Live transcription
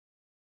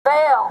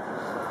prevail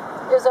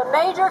is a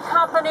major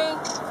company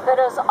that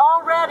has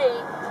already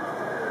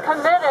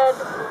committed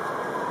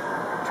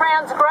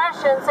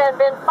transgressions and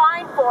been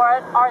fined for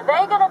it. Are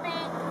they going to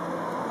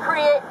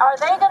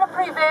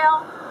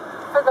prevail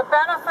for the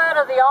benefit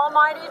of the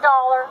almighty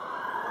dollar,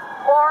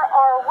 or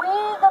are we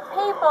the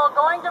people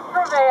going to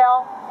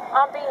prevail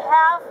on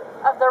behalf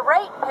of the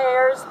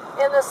ratepayers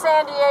in the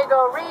San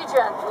Diego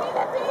region?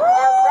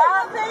 And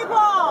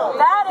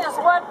that is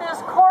what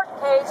this court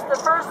case, the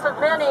first of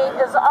many,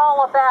 is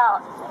all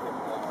about.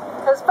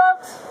 Because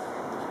folks,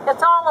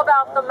 it's all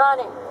about the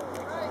money.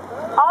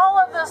 All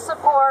of the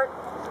support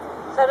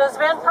that has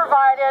been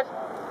provided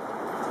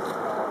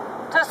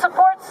to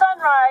support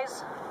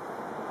Sunrise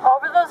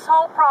over this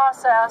whole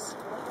process,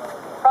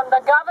 from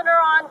the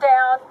governor on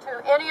down to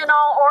any and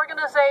all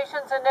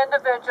organizations and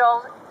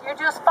individuals, you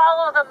just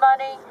follow the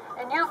money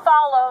and you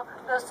follow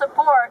the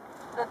support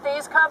that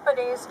these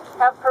companies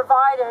have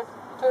provided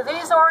to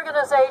these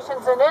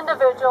organizations and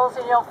individuals,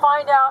 and you'll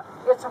find out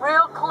it's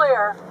real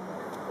clear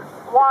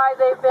why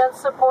they've been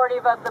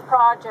supportive of the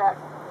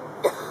project.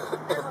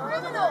 It's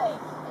criminal.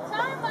 It's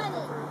our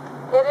money.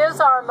 It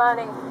is our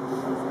money.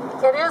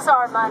 It is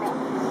our money.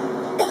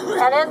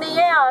 And in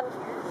the end,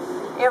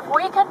 if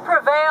we can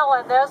prevail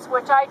in this,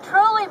 which I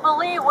truly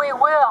believe we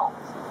will,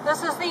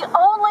 this is the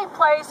only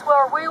place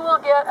where we will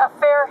get a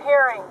fair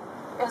hearing,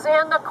 is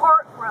in the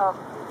courtroom.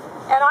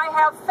 And I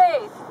have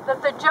faith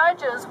that the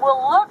judges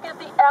will look at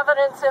the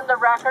evidence in the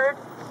record,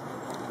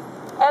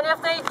 and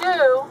if they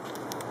do,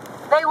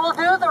 they will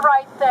do the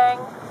right thing,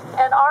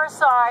 and our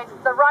side,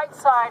 the right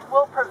side,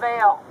 will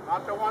prevail.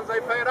 Not the ones they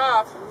paid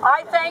off.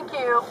 I thank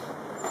you,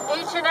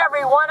 each and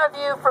every one of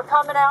you, for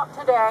coming out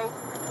today,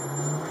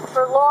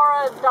 for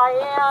Laura and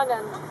Diane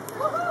and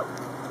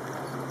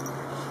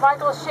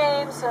Michael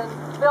Shames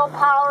and Bill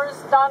Powers,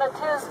 Donna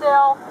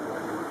Tisdale,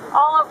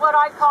 all of what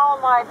I call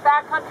my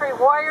backcountry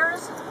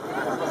warriors.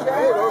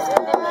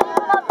 Keeping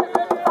up the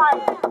good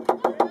fight.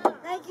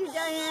 Thank you,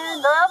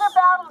 Diane. The other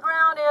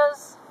battleground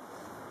is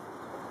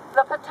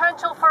the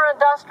potential for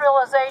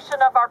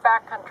industrialization of our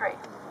backcountry.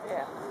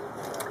 Yeah.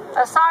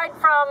 Aside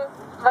from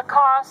the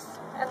costs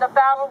and the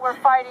battle we're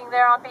fighting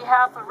there on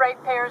behalf of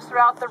ratepayers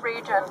throughout the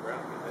region,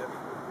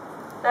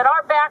 that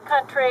our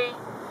backcountry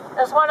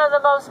is one of the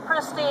most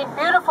pristine,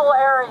 beautiful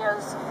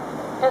areas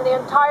in the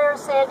entire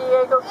San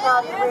Diego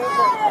County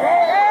region.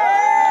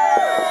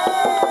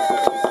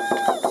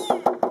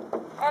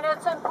 And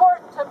it's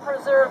important to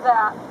preserve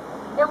that.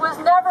 It was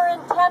never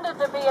intended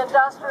to be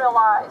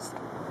industrialized,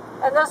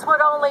 and this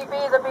would only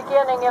be the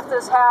beginning if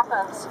this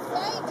happens.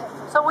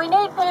 So we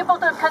need people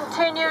to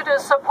continue to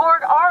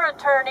support our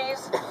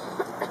attorneys,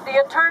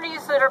 the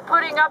attorneys that are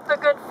putting up the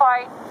good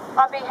fight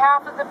on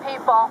behalf of the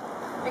people,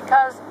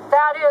 because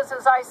that is,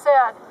 as I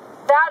said,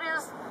 that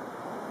is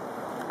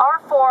our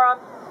forum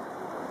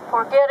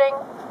for getting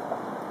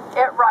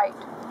it right.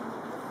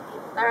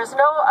 There is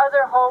no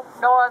other hope,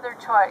 no other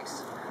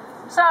choice.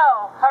 So,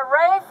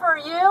 hooray for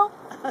you.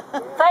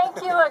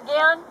 Thank you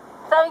again.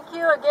 Thank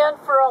you again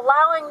for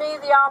allowing me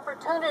the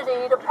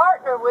opportunity to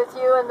partner with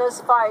you in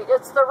this fight.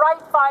 It's the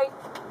right fight.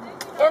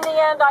 In the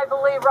end, I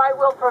believe right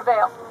will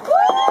prevail.